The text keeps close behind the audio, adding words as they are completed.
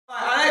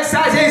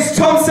guys, that is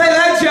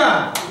Samson-esque. Get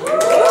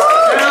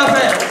off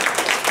it.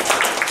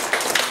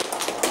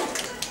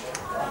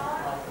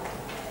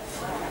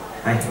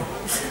 Hi.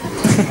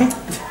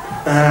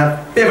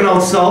 Bit of an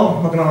old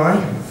soul, not gonna lie.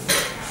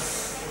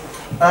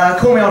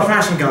 Call me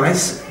old-fashioned,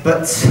 guys,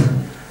 but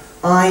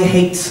I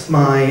hate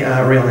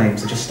my real name,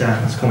 so just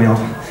call me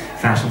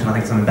old-fashioned until I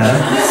think something better.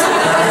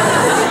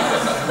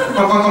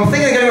 I'm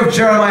thinking of going with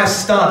Jeremiah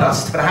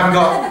Stardust, but I haven't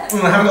got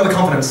the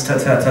confidence to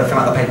fill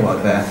out the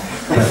paperwork there.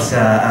 But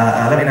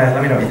let me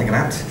know what you think of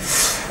that.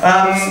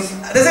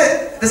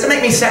 Does it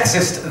make me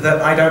sexist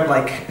that I don't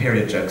like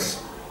period jokes?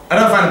 I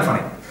don't find them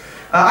funny.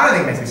 I don't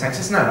think it makes me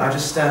sexist, no. I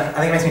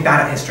think it makes me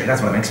bad at history,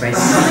 that's what it makes me.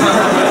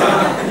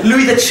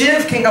 Louis the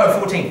Chiv, King,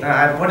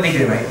 14th. What did he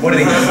do, mate? What did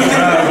he do?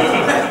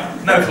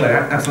 No clue,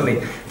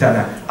 absolutely don't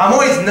know. I'm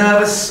always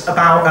nervous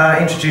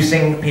about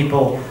introducing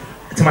people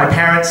to my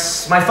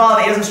parents. My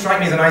father, he doesn't strike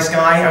me as a nice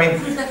guy. I mean,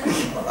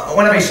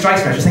 whenever he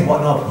strikes me, I just think, what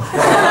a knob.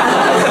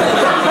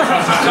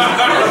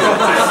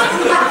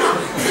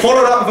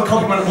 Followed up with a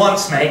compliment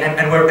once, mate,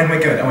 and we're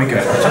good.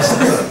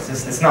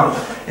 It's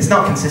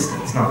not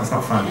consistent. It's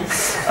not fun.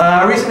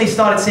 I recently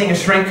started seeing a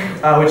shrink,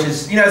 which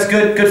is, it's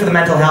good for the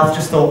mental health.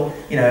 Just thought,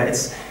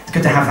 it's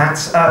good to have that.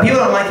 People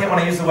don't like it when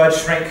I use the word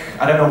shrink.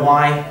 I don't know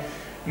why.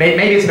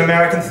 Maybe it's an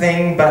American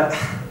thing, but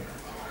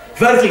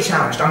vertically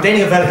challenged. I'm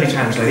dating a vertically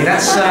challenged lady.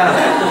 That's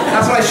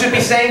what I should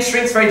be saying.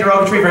 Shrink's very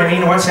derogatory, very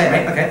mean. I won't say it,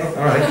 mate. Okay,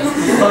 all right.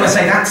 Not gonna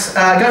say that.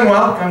 Going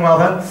well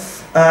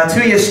though.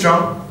 2 years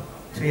strong.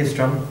 2 years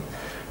strong.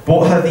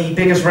 Bought her the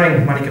biggest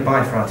ring money could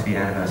buy for our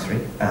 2-year anniversary.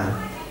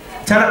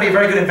 Turned out to be a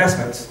very good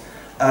investment,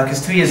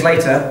 because 2 years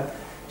later,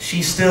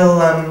 she's still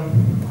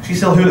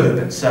hula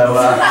hooping. So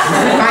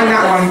bang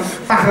that one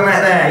back of the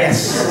net there. Yes,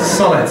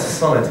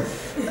 solid.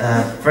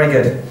 Very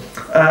good.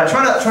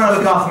 Trying to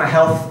look after my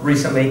health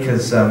recently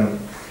because I'm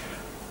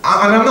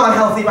not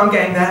unhealthy, but I'm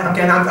getting there. I've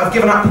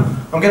given up.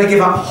 I'm going to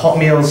give up hot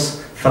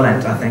meals for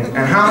Lent, I think.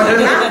 And how am I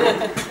doing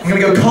that? I'm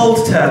going to go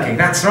cold turkey.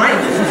 That's right.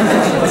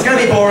 It's going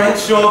to be boring,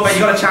 sure, but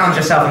you've got to challenge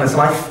yourself in this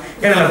life.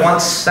 You're going to live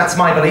once. That's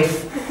my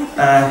belief.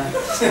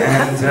 That's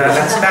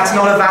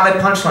not a valid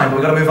punchline, but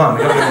we've got to move on.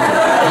 It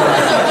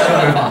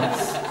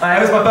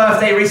was my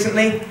birthday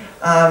recently.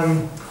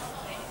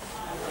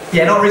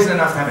 Yeah, not reason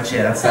enough to have a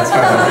cheer. That's fair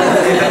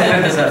enough. They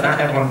don't deserve that.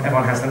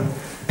 Everyone has them.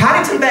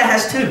 Paddington Bear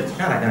has two. Oh,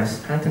 that nice.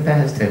 Paddington Bear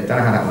has two. Don't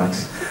know how that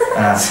works.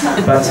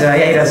 Yeah,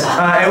 he does.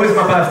 It was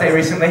my birthday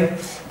recently,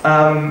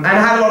 and I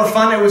had a lot of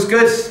fun. It was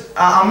good.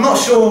 I'm not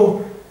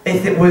sure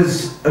if it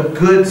was a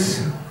good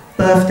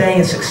birthday,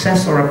 a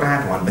success, or a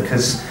bad one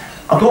because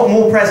I got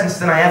more presents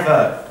than I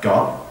ever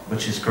got,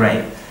 which is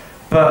great.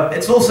 But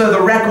it's also the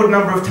record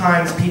number of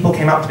times people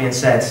came up to me and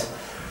said,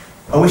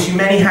 I wish you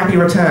many happy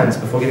returns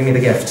before giving me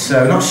the gift.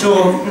 So not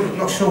sure.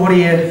 What do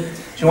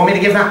you want me to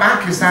give that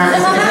back? Is that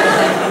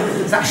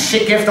a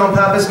shit gift on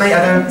purpose, mate?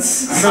 I'm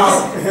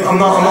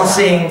not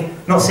seeing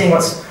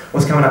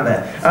what's coming up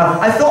there.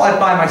 I thought I'd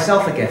buy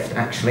myself a gift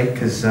actually,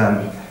 because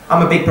I'm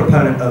a big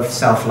proponent of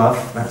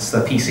self-love. That's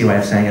the PC way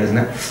of saying it, isn't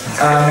it?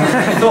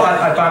 I thought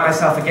I'd buy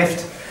myself a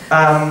gift.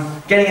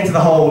 Getting into the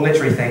whole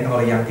literary thing, a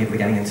lot of young people are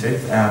getting into.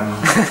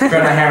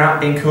 Growing our hair out,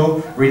 being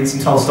cool, reading some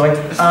Tolstoy.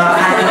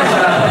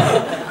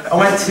 I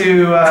went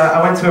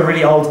to a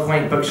really old,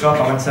 quaint bookshop.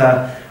 I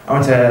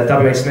went to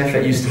W.A. Smith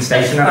at Euston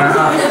Station, and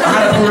I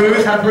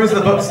had a peruse of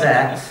the books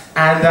there.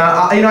 And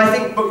I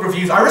think book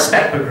reviews. I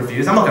respect book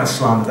reviews. I'm not going to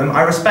slander them.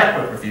 I respect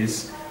book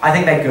reviews. I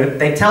think they're good.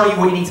 They tell you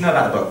what you need to know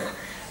about the book.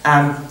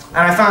 And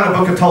I found a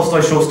book of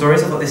Tolstoy short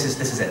stories. I thought this is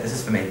it. This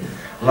is for me.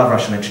 I love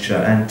Russian literature.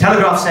 And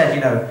Telegraph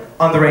said,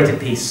 underrated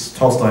piece.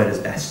 Tolstoy at his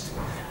best.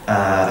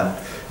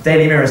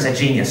 Daily Mirror said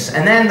genius.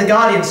 And then The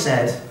Guardian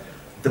said,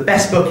 the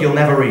best book you'll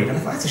never read. And I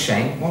thought, that's a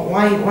shame.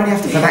 Why do you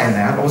have to put that in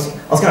there? I was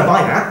going to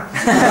buy that.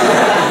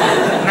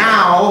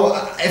 Now,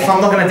 if I'm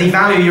not going to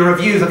devalue your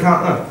reviews, I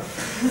can't. No.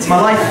 It's my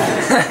life.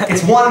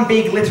 It's one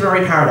big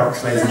literary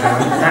paradox, ladies and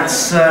gentlemen.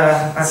 That's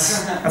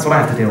what I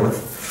have to deal with.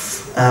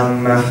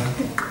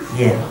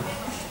 Yeah.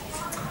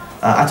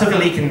 I took a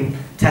leak in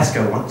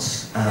Tesco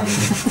once.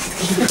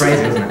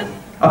 Crazy, isn't it?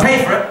 I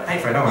paid for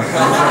it, don't worry.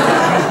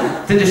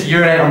 Didn't just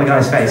urinate on the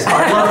guy's face.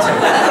 I'd love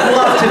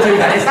to do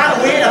that. Is that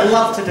weird? I'd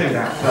love to do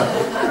that, but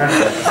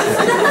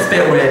it's a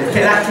bit weird.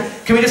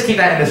 Can we just keep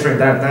that in this room?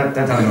 Don't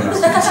tell anyone else.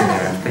 You can see me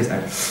around, please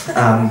don't.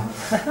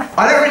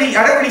 I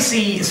don't really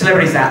see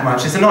celebrities that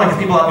much. It's annoying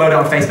because people upload it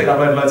on Facebook,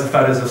 upload loads of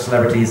photos of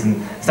celebrities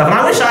and stuff. And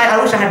I wish I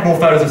had more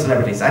photos of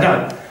celebrities. I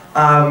don't.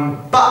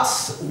 But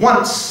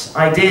once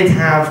I did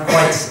have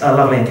quite a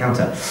lovely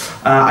encounter.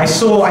 I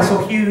saw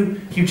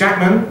Hugh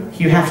Jackman,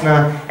 Hugh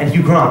Hefner, and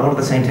Hugh Grant all at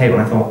the same table,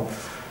 and I thought,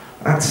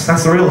 that's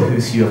the real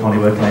who's Hugh of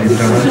Hollywood, ladies and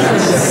gentlemen.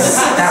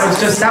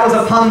 That was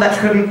a pun that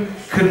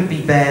couldn't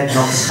be bared,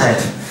 not said.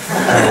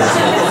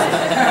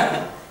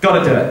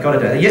 Gotta do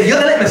it. You're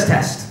the litmus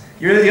test.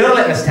 You're the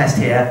litmus test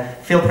here.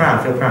 Feel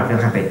proud, feel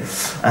happy.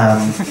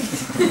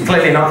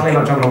 Clearly not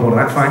jumping on board of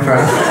that. Fine, fair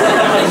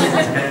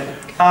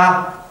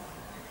enough.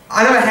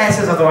 I know my hair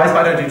says otherwise,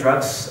 but I don't do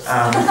drugs.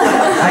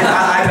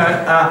 I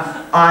don't.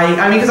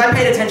 I mean, because I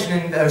paid attention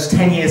in those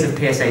 10 years of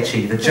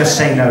PSHE, the Just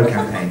Say No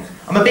campaign.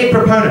 I'm a big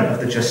proponent of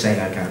the Just Say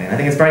No campaign. I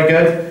think it's very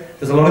good.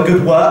 There's a lot of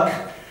good work.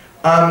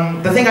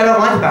 The thing I don't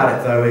like about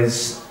it, though,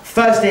 is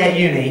first day at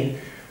uni,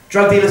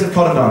 drug dealers have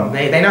cottoned on.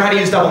 They know how to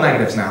use double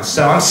negatives now,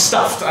 so I'm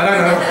stuffed. I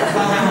don't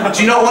know.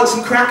 Do you not want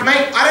some crack,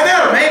 mate? I don't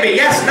know. Maybe.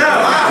 Yes. No.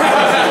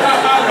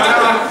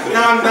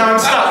 Now I'm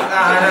stuck.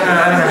 I don't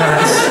know.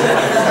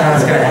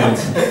 That's going to end.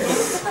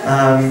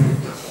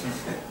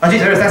 Oh,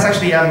 geez, that's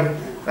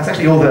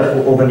actually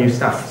all the new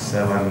stuff.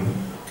 So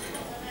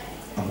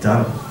I'm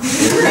done.